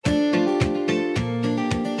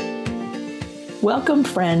Welcome,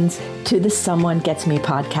 friends, to the Someone Gets Me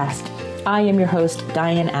podcast. I am your host,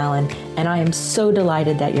 Diane Allen, and I am so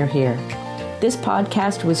delighted that you're here. This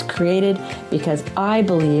podcast was created because I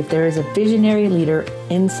believe there is a visionary leader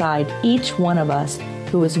inside each one of us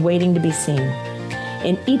who is waiting to be seen.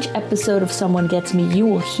 In each episode of Someone Gets Me, you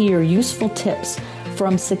will hear useful tips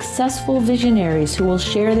from successful visionaries who will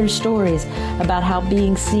share their stories about how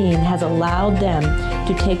being seen has allowed them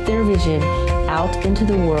to take their vision out into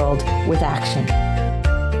the world with action.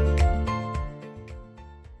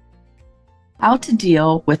 How to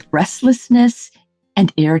deal with restlessness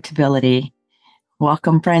and irritability.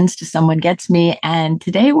 Welcome, friends, to Someone Gets Me. And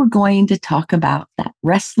today we're going to talk about that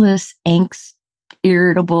restless, angst,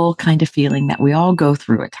 irritable kind of feeling that we all go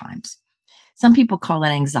through at times. Some people call it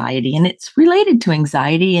anxiety, and it's related to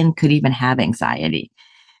anxiety and could even have anxiety.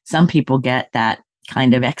 Some people get that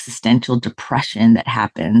kind of existential depression that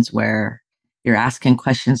happens where you're asking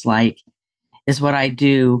questions like, is what I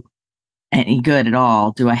do any good at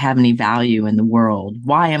all? Do I have any value in the world?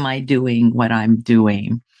 Why am I doing what I'm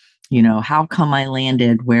doing? How come I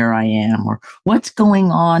landed where I am? Or what's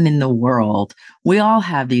going on in the world? We all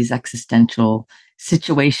have these existential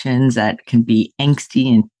situations that can be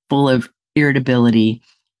angsty and full of irritability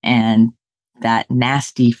and that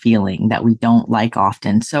nasty feeling that we don't like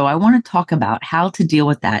often. So I want to talk about how to deal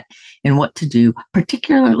with that and what to do,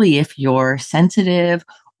 particularly if you're sensitive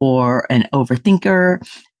or an overthinker,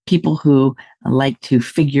 people who like to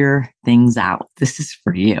figure things out. This is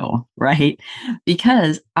for you, right?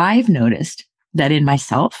 Because I've noticed that in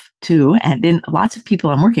myself too, and in lots of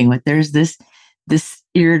people I'm working with, there's this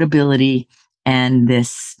irritability and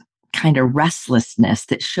this kind of restlessness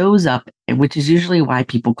that shows up, which is usually why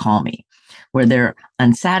people call me, where they're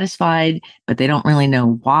unsatisfied, but they don't really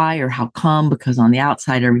know why or how come, because on the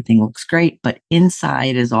outside, everything looks great, but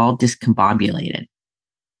inside is all discombobulated.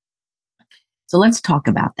 So let's talk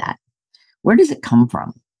about that. Where does it come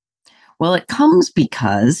from? Well, it comes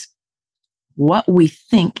because what we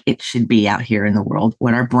think it should be out here in the world,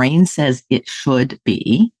 what our brain says it should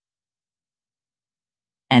be,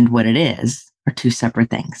 and what it is are two separate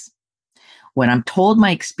things. What I'm told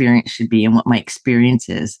my experience should be and what my experience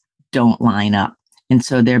is don't line up. And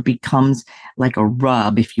so there becomes like a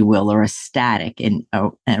rub, if you will, or a static and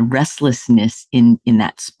a restlessness in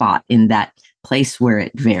that spot, in that place where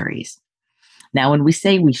it varies. Now, when we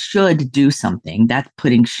say we should do something, that's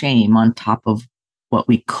putting shame on top of what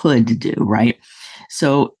we could do, right?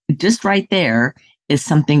 So just right there is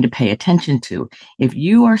something to pay attention to. If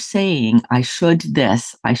you are saying, I should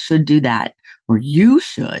this, I should do that, or you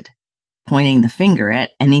should, pointing the finger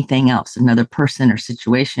at anything else, another person or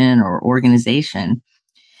situation or organization,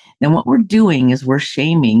 then what we're doing is we're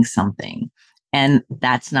shaming something, and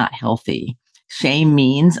that's not healthy. Shame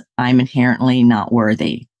means I'm inherently not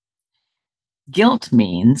worthy. Guilt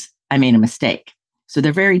means I made a mistake. So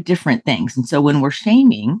they're very different things. And so when we're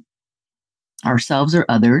shaming ourselves or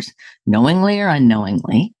others, knowingly or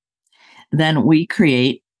unknowingly, then we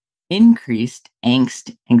create increased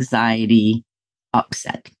angst, anxiety,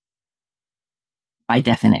 upset. By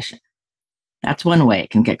definition. That's one way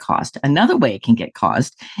it can get caused. Another way it can get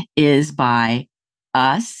caused is by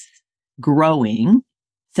us growing,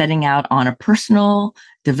 setting out on a personal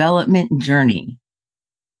development journey.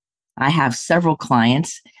 I have several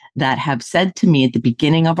clients that have said to me at the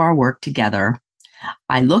beginning of our work together,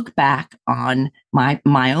 I look back on my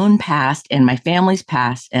own past and my family's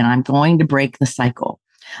past, and I'm going to break the cycle.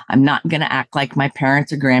 I'm not going to act like my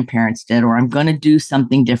parents or grandparents did, or I'm going to do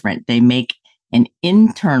something different. They make an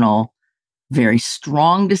internal, very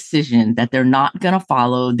strong decision that they're not going to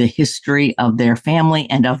follow the history of their family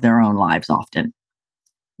and of their own lives often,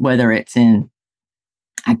 whether it's in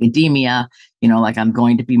academia, like I'm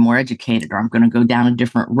going to be more educated, or I'm going to go down a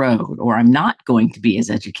different road, or I'm not going to be as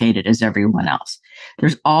educated as everyone else.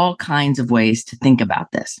 There's all kinds of ways to think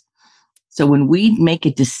about this. So when we make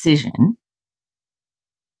a decision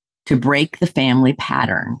to break the family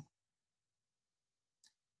pattern,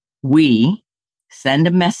 we send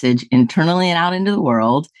a message internally and out into the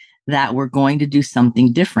world that we're going to do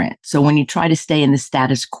something different. So when you try to stay in the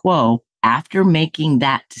status quo after making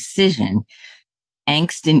that decision,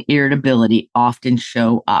 angst and irritability often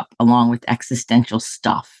show up along with existential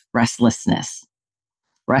stuff, restlessness.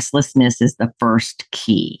 Restlessness is the first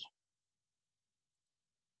key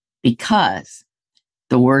because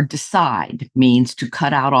the word decide means to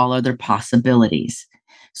cut out all other possibilities.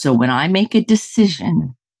 So when I make a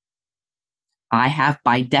decision, I have,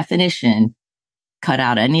 by definition, cut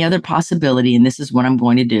out any other possibility, and this is what I'm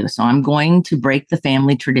going to do. So I'm going to break the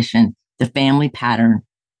family tradition, the family pattern.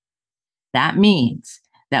 That means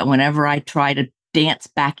that whenever I try to dance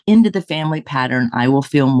back into the family pattern, I will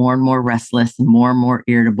feel more and more restless and more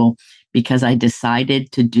irritable because I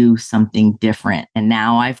decided to do something different. And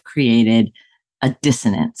now I've created a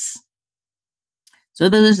dissonance. So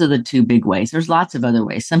those are the two big ways. There's lots of other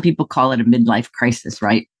ways. Some people call it a midlife crisis,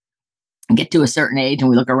 right? And get to a certain age and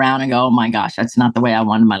we look around and go, oh my gosh, that's not the way I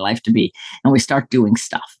wanted my life to be. And we start doing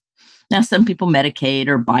stuff. Now, some people medicate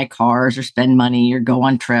or buy cars or spend money or go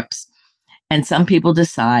on trips. And some people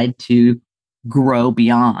decide to grow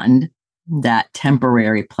beyond that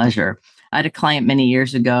temporary pleasure. I had a client many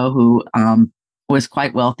years ago who was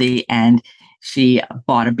quite wealthy, and she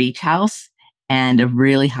bought a beach house and a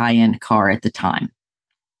really high-end car at the time.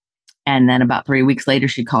 And then about 3 weeks later,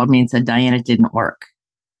 she called me and said, Diane, it didn't work.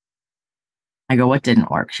 I go, what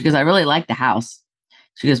didn't work? She goes, I really like the house.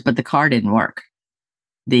 She goes, but the car didn't work.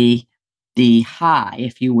 The high,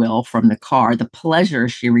 if you will, from the car, the pleasure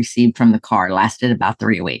she received from the car lasted about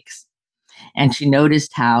 3 weeks. And she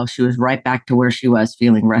noticed how she was right back to where she was,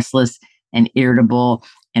 feeling restless and irritable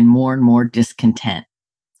and more discontent.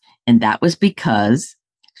 And that was because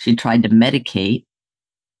she tried to medicate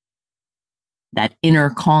that inner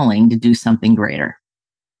calling to do something greater.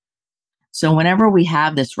 So whenever we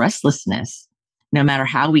have this restlessness, no matter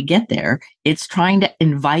how we get there, it's trying to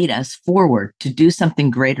invite us forward to do something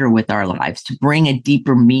greater with our lives, to bring a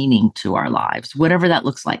deeper meaning to our lives, whatever that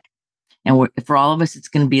looks like. And for all of us, it's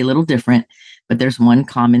going to be a little different, but there's one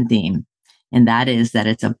common theme, and that is that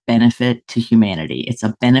it's a benefit to humanity. It's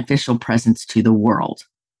a beneficial presence to the world.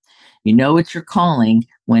 You know it's your calling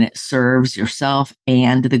when it serves yourself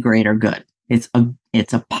and the greater good. It's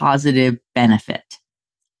a positive benefit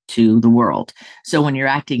to the world. So when you're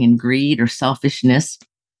acting in greed or selfishness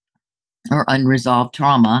or unresolved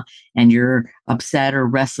trauma, and you're upset or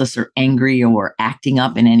restless or angry or acting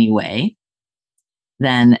up in any way,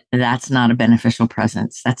 then that's not a beneficial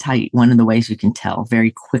presence. That's one of the ways you can tell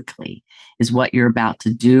very quickly is what you're about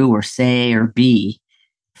to do or say or be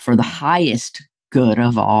for the highest good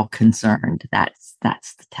of all concerned. That's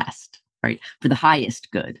the test, right? For the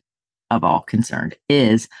highest good of all concerned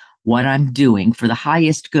is what I'm doing for the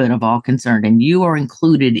highest good of all concerned. And you are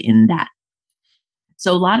included in that.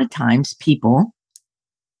 So a lot of times people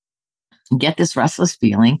get this restless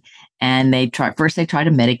feeling and they try to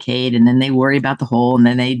medicate, and then they worry about the whole, and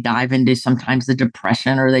then they dive into sometimes the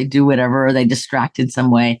depression, or they do whatever, or they distract in some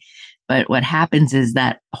way. But what happens is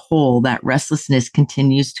that that restlessness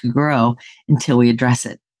continues to grow until we address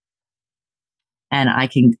it. And I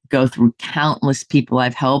can go through countless people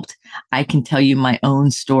I've helped. I can tell you my own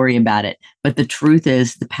story about it. But the truth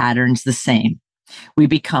is the pattern's the same. We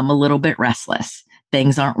become a little bit restless.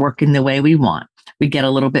 Things aren't working the way we want. We get a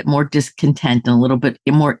little bit more discontent and a little bit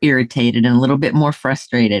more irritated and a little bit more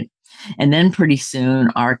frustrated. And then pretty soon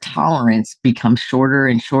our tolerance becomes shorter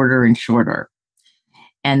and shorter and shorter.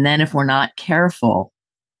 And then if we're not careful,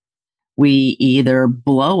 we either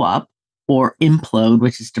blow up or implode,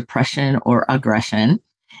 which is depression or aggression.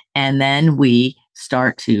 And then we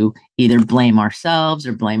start to either blame ourselves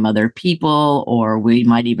or blame other people, or we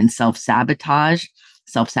might even self-sabotage.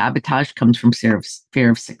 Self-sabotage comes from fear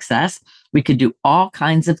of success. We could do all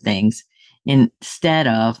kinds of things instead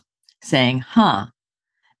of saying,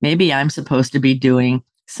 maybe I'm supposed to be doing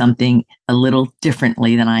something a little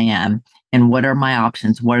differently than I am. And what are my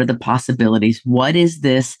options? What are the possibilities? What is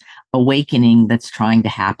this awakening that's trying to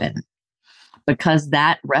happen? Because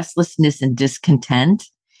that restlessness and discontent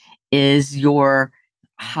is your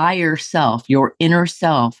higher self, your inner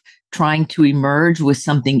self, trying to emerge with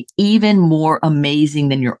something even more amazing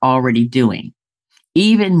than you're already doing,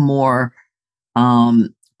 even more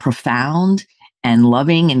profound and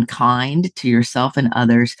loving and kind to yourself and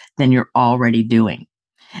others than you're already doing.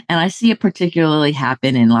 And I see it particularly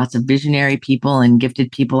happen in lots of visionary people and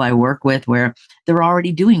gifted people I work with, where they're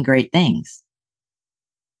already doing great things.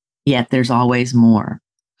 Yet there's always more.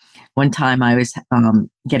 One time I was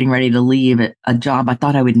getting ready to leave a job I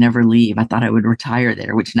thought I would never leave. I thought I would retire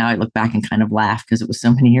there, which now I look back and kind of laugh because it was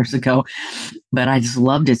so many years ago. But I just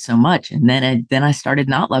loved it so much. And then I started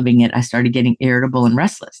not loving it. I started getting irritable and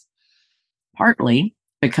restless, partly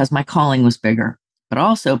because my calling was bigger, but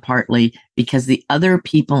also partly because the other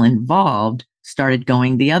people involved started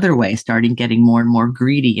going the other way, starting getting more and more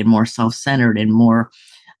greedy and more self-centered and more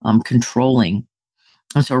controlling.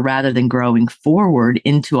 And so rather than growing forward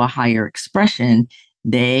into a higher expression,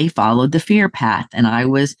 they followed the fear path. And I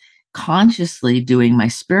was consciously doing my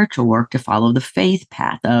spiritual work to follow the faith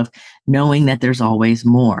path of knowing that there's always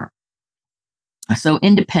more. So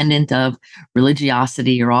independent of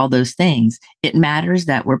religiosity or all those things, it matters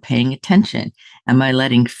that we're paying attention. Am I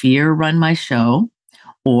letting fear run my show?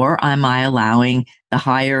 Or am I allowing the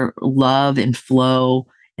higher love and flow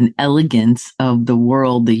and elegance of the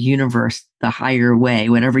world, the universe, the higher way,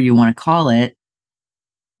 whatever you want to call it?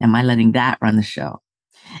 Am I letting that run the show?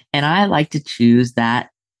 And I like to choose that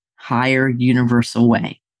higher universal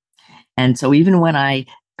way. And so even when I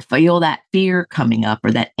feel that fear coming up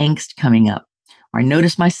or that angst coming up, or I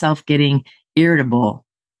notice myself getting irritable,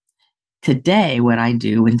 today, what I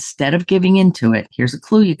do, instead of giving into it, here's a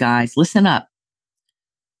clue, you guys, listen up.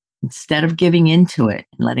 Instead of giving into it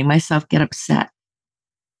and letting myself get upset,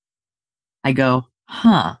 I go,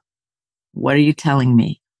 what are you telling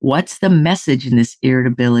me? What's the message in this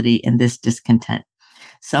irritability and this discontent?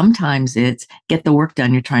 Sometimes it's get the work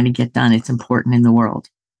done you're trying to get done. It's important in the world.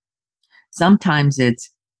 Sometimes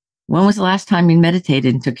it's when was the last time you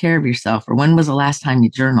meditated and took care of yourself? Or when was the last time you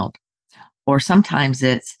journaled? Or sometimes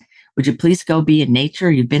it's, would you please go be in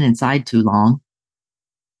nature? You've been inside too long.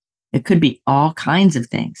 It could be all kinds of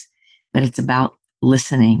things, but it's about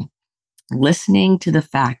listening to the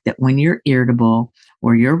fact that when you're irritable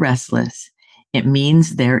or you're restless, it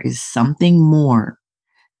means there is something more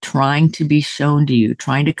trying to be shown to you,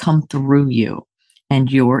 trying to come through you, and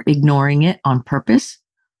you're ignoring it on purpose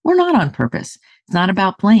or not on purpose. It's not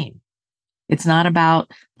about blame. It's not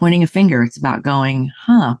about pointing a finger. It's about going,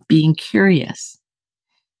 being curious.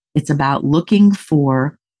 It's about looking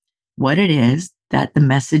for what it is that the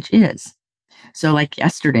message is. So like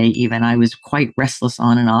yesterday, even I was quite restless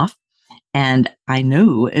on and off. And I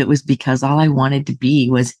knew it was because all I wanted to be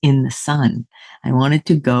was in the sun. I wanted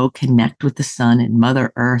to go connect with the sun and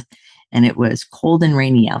Mother Earth. And it was cold and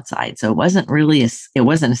rainy outside. So it wasn't really it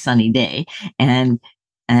wasn't a sunny day. And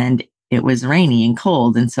it was rainy and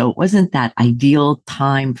cold. And so it wasn't that ideal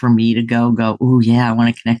time for me to go, oh yeah, I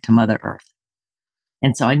want to connect to Mother Earth.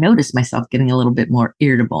 And so I noticed myself getting a little bit more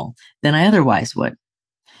irritable than I otherwise would.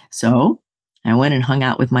 So I went and hung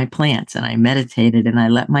out with my plants and I meditated and I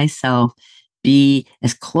let myself be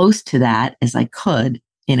as close to that as I could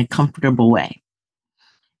in a comfortable way.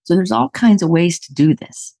 So there's all kinds of ways to do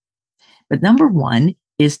this. But number one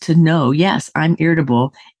is to know, yes, I'm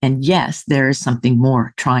irritable. And yes, there is something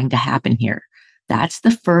more trying to happen here. That's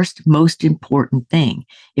the first most important thing.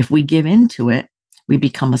 If we give into it, we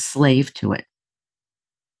become a slave to it.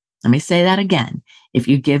 Let me say that again. If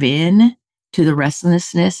you give in to the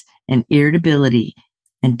restlessness and irritability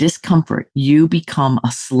and discomfort, you become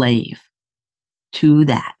a slave to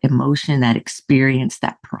that emotion, that experience,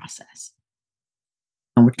 that process.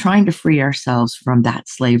 And we're trying to free ourselves from that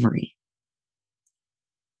slavery.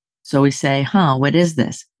 So we say, what is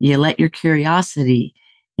this? You let your curiosity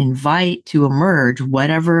invite to emerge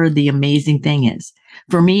whatever the amazing thing is.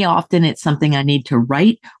 For me, often it's something I need to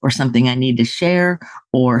write or something I need to share,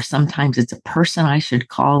 or sometimes it's a person I should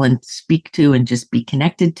call and speak to and just be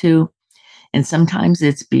connected to. And sometimes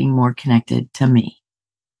it's being more connected to me.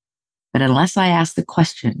 But unless I ask the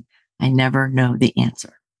question, I never know the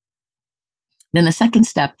answer. Then the second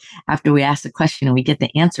step after we ask the question and we get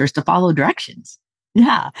the answer is to follow directions.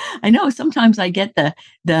 Yeah, I know. Sometimes I get the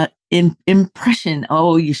impression,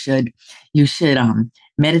 you should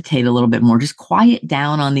meditate a little bit more. Just quiet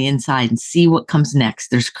down on the inside and see what comes next.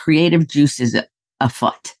 There's creative juices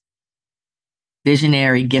afoot.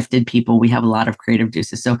 Visionary, gifted people, we have a lot of creative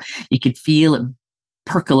juices. So you could feel it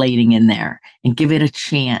percolating in there and give it a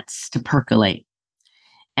chance to percolate.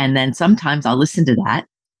 And then sometimes I'll listen to that.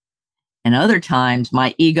 And other times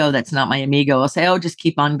my ego, that's not my amigo, will say, just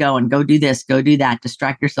keep on going. Go do this, go do that,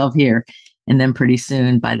 distract yourself here. And then pretty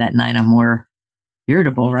soon by that night, I'm more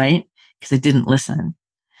irritable, right? Because I didn't listen.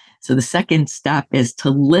 So the second step is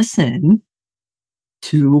to listen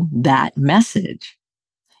to that message,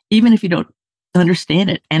 even if you don't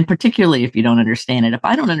understand it. And particularly if you don't understand it. If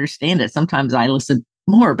I don't understand it, sometimes I listen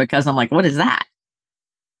more because I'm like, what is that?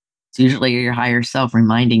 It's usually your higher self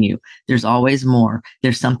reminding you there's always more.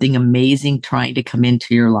 There's something amazing trying to come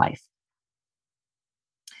into your life.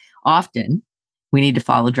 Often we need to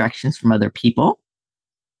follow directions from other people,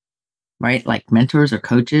 right? Like mentors or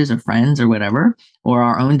coaches or friends or whatever, or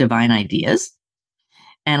our own divine ideas.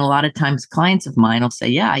 And a lot of times clients of mine will say,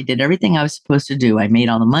 yeah, I did everything I was supposed to do. I made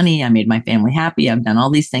all the money. I made my family happy. I've done all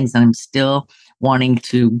these things and I'm still wanting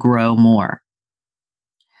to grow more.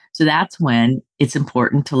 So that's when it's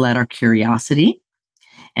important to let our curiosity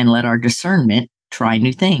and let our discernment try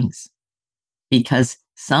new things. Because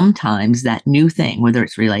sometimes that new thing, whether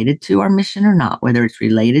it's related to our mission or not, whether it's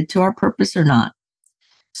related to our purpose or not,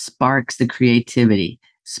 sparks the creativity,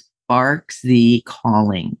 sparks the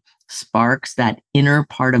calling, sparks that inner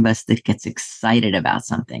part of us that gets excited about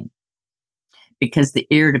something. Because the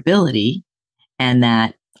irritability and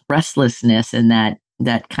that restlessness and that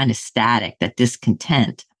that kind of static, that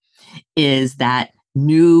discontent, is that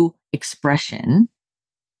new expression,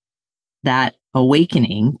 that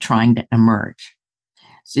awakening trying to emerge.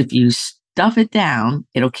 So if you stuff it down,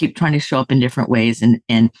 it'll keep trying to show up in different ways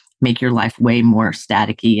and make your life way more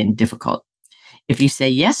staticky and difficult. If you say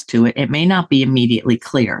yes to it, it may not be immediately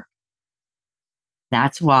clear.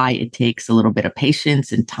 That's why it takes a little bit of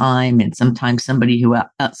patience and time, and sometimes somebody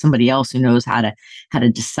else who knows how to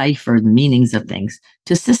decipher the meanings of things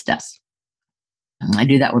to assist us. I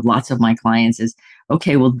do that with lots of my clients is,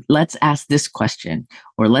 okay, well, let's ask this question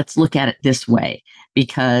or let's look at it this way.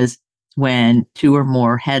 Because when two or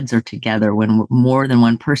more heads are together, when more than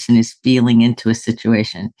one person is feeling into a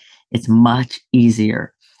situation, it's much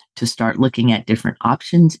easier to start looking at different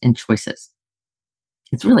options and choices.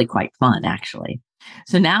 It's really quite fun, actually.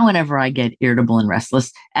 So now whenever I get irritable and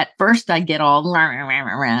restless, at first I get all,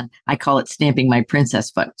 I call it stamping my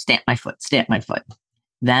princess foot, stamp my foot, stamp my foot.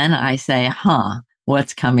 Then I say,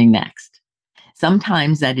 what's coming next?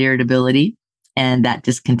 Sometimes that irritability and that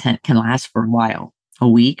discontent can last for a while, a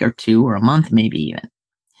week or two or a month, maybe even.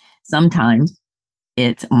 Sometimes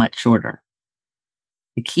it's much shorter.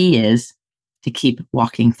 The key is to keep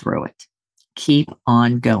walking through it. Keep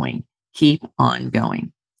on going. Keep on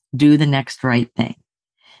going. Do the next right thing.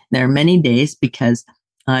 There are many days, because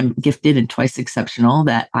I'm gifted and twice exceptional,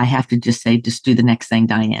 that I have to just say, just do the next thing,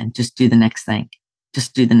 Diane. Just do the next thing.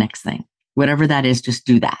 Just do the next thing. Whatever that is, just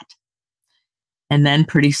do that. And then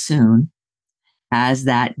pretty soon, as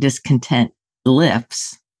that discontent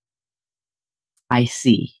lifts, I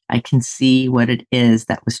can see what it is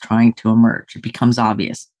that was trying to emerge. It becomes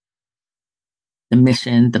obvious. The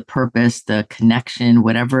mission, the purpose, the connection,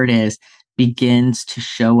 whatever it is, begins to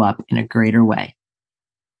show up in a greater way.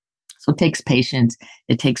 So it takes patience.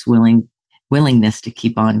 It takes willingness to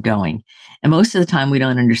keep on going. And most of the time, we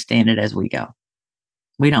don't understand it as we go.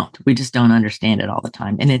 We don't. We just don't understand it all the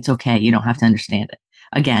time. And it's okay. You don't have to understand it.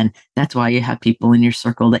 Again, that's why you have people in your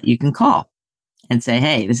circle that you can call and say,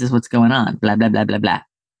 hey, this is what's going on, blah, blah, blah, blah, blah.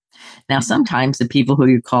 Now, sometimes the people who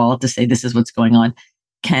you call to say this is what's going on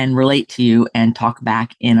can relate to you and talk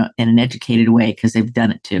back in an educated way because they've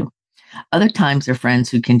done it too. Other times, they're friends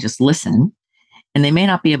who can just listen, and they may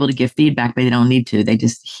not be able to give feedback, but they don't need to. They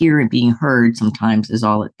just hear it being heard sometimes is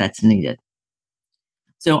all that's needed.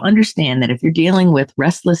 So understand that if you're dealing with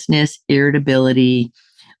restlessness, irritability,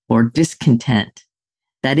 or discontent,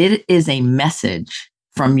 that it is a message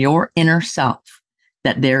from your inner self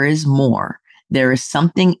that there is more. There is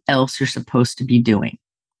something else you're supposed to be doing.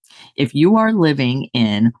 If you are living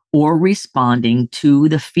in or responding to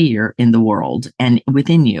the fear in the world and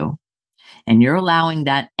within you, and you're allowing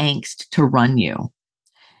that angst to run you,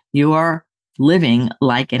 you are living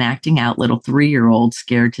like an acting out little 3-year-old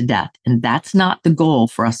scared to death. And that's not the goal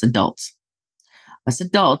for us adults. Us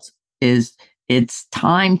adults it's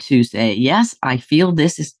time to say, yes, I feel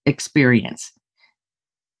this experience.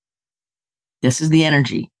 This is the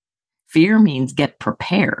energy. Fear means get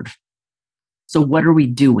prepared. So what are we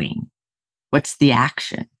doing? What's the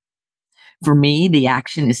action? For me, the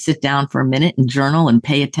action is sit down for a minute and journal and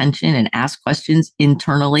pay attention and ask questions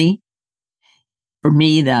internally. For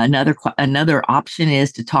me, another option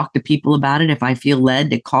is to talk to people about it. If I feel led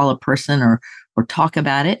to call a person or talk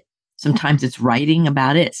about it. Sometimes it's writing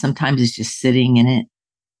about it. Sometimes it's just sitting in it.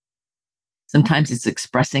 Sometimes it's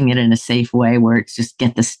expressing it in a safe way where it's just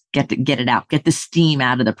get it out, get the steam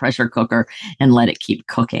out of the pressure cooker and let it keep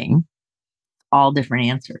cooking. All different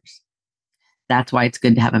answers. That's why it's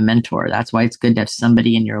good to have a mentor. That's why it's good to have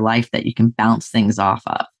somebody in your life that you can bounce things off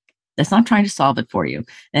of. That's not trying to solve it for you.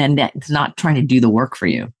 And that's not trying to do the work for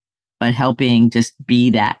you, but helping just be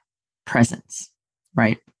that presence,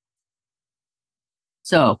 right?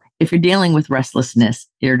 So if you're dealing with restlessness,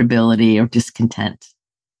 irritability, or discontent,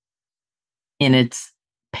 in its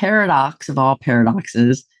paradox of all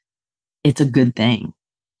paradoxes, it's a good thing.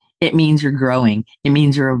 It means you're growing. It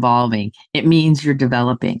means you're evolving. It means you're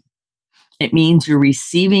developing. It means you're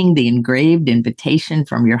receiving the engraved invitation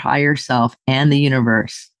from your higher self and the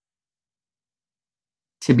universe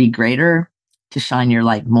to be greater, to shine your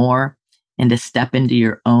light more, and to step into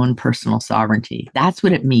your own personal sovereignty. That's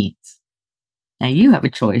what it means. Now you have a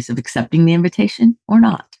choice of accepting the invitation or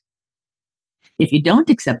not. If you don't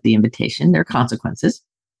accept the invitation, there are consequences.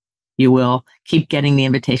 You will keep getting the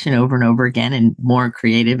invitation over and over again in more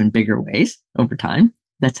creative and bigger ways over time.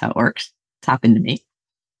 That's how it works. It's happened to me.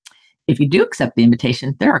 If you do accept the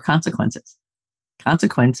invitation, there are consequences.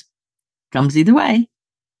 Consequence comes either way.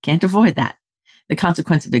 Can't avoid that. The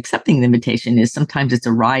consequence of accepting the invitation is sometimes it's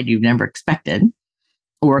a ride you've never expected,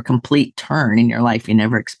 or a complete turn in your life you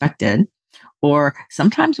never expected, Or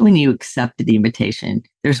sometimes when you accept the invitation,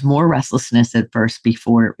 there's more restlessness at first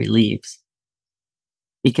before it relieves.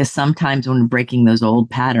 Because sometimes when we're breaking those old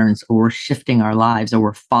patterns or we're shifting our lives or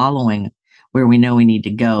we're following where we know we need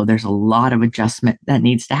to go, there's a lot of adjustment that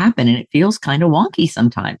needs to happen. And it feels kind of wonky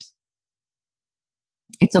sometimes.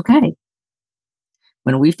 It's okay.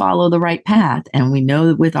 When we follow the right path and we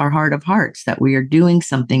know with our heart of hearts that we are doing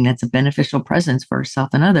something that's a beneficial presence for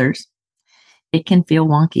ourselves and others, it can feel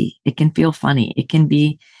wonky. It can feel funny. It can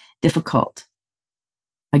be difficult.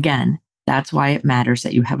 Again, that's why it matters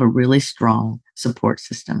that you have a really strong support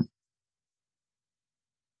system.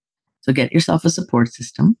 So get yourself a support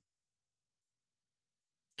system.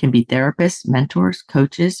 It can be therapists, mentors,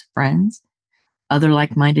 coaches, friends, other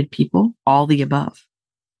like-minded people, all the above.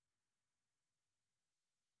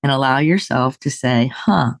 And allow yourself to say,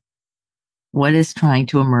 what is trying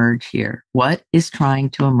to emerge here? What is trying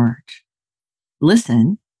to emerge?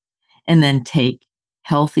 Listen, and then take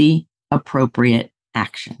healthy, appropriate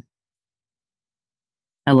action.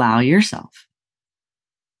 Allow yourself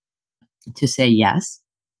to say yes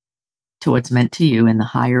to what's meant to you in the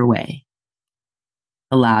higher way.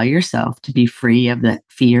 Allow yourself to be free of the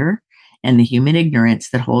fear and the human ignorance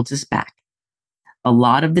that holds us back. A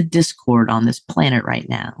lot of the discord on this planet right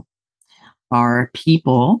now are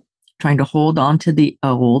people trying to hold on to the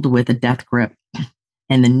old with a death grip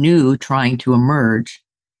and the new trying to emerge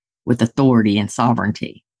with authority and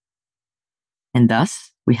sovereignty. And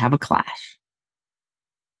thus, we have a clash.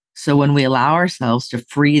 So when we allow ourselves to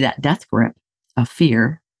free that death grip of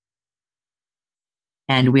fear,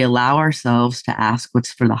 and we allow ourselves to ask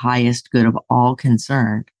what's for the highest good of all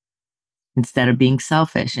concerned, instead of being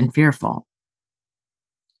selfish and fearful,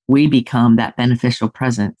 we become that beneficial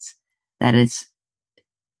presence that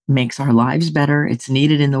makes our lives better, it's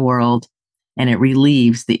needed in the world, and it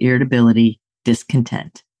relieves the irritability,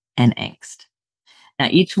 discontent, and angst. Now,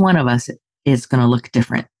 each one of us is going to look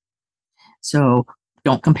different. So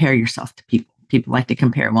don't compare yourself to people. People like to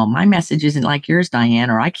compare. Well, my message isn't like yours, Diane,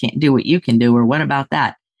 or I can't do what you can do, or what about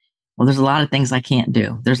that? Well, there's a lot of things I can't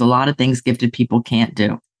do. There's a lot of things gifted people can't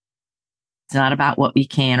do. It's not about what we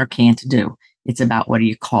can or can't do. It's about what are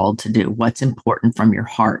you called to do? What's important from your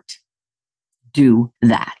heart? Do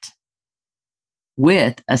that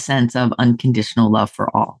with a sense of unconditional love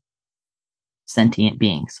for all sentient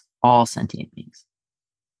beings, all sentient beings.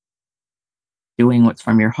 Doing what's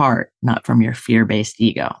from your heart, not from your fear-based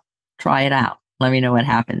ego. Try it out. Let me know what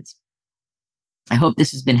happens. I hope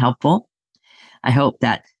this has been helpful. I hope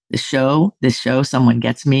that this show, Someone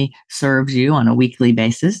Gets Me, serves you on a weekly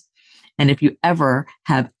basis. And if you ever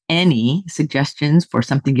have any suggestions for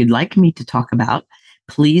something you'd like me to talk about,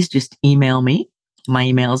 please just email me. My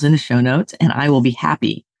email is in the show notes, and I will be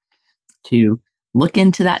happy to look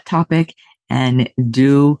into that topic and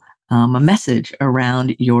do a message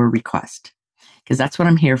around your request. Because that's what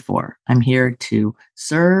I'm here for. I'm here to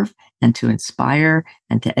serve and to inspire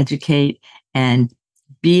and to educate and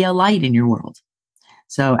be a light in your world.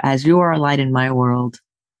 So as you are a light in my world,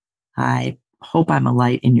 I hope I'm a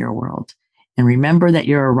light in your world. And remember that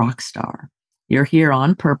you're a rock star. You're here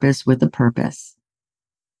on purpose with a purpose.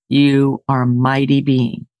 You are a mighty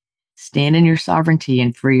being. Stand in your sovereignty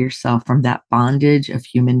and free yourself from that bondage of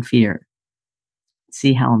human fear.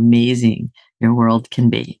 See how amazing your world can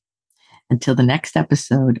be. Until the next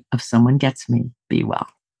episode of Someone Gets Me, be well.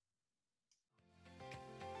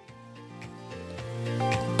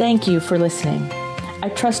 Thank you for listening. I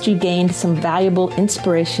trust you gained some valuable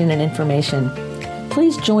inspiration and information.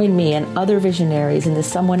 Please join me and other visionaries in the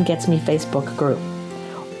Someone Gets Me Facebook group.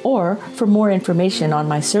 Or for more information on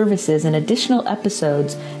my services and additional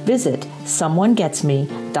episodes, visit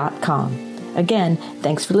someonegetsme.com. Again,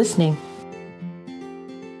 thanks for listening.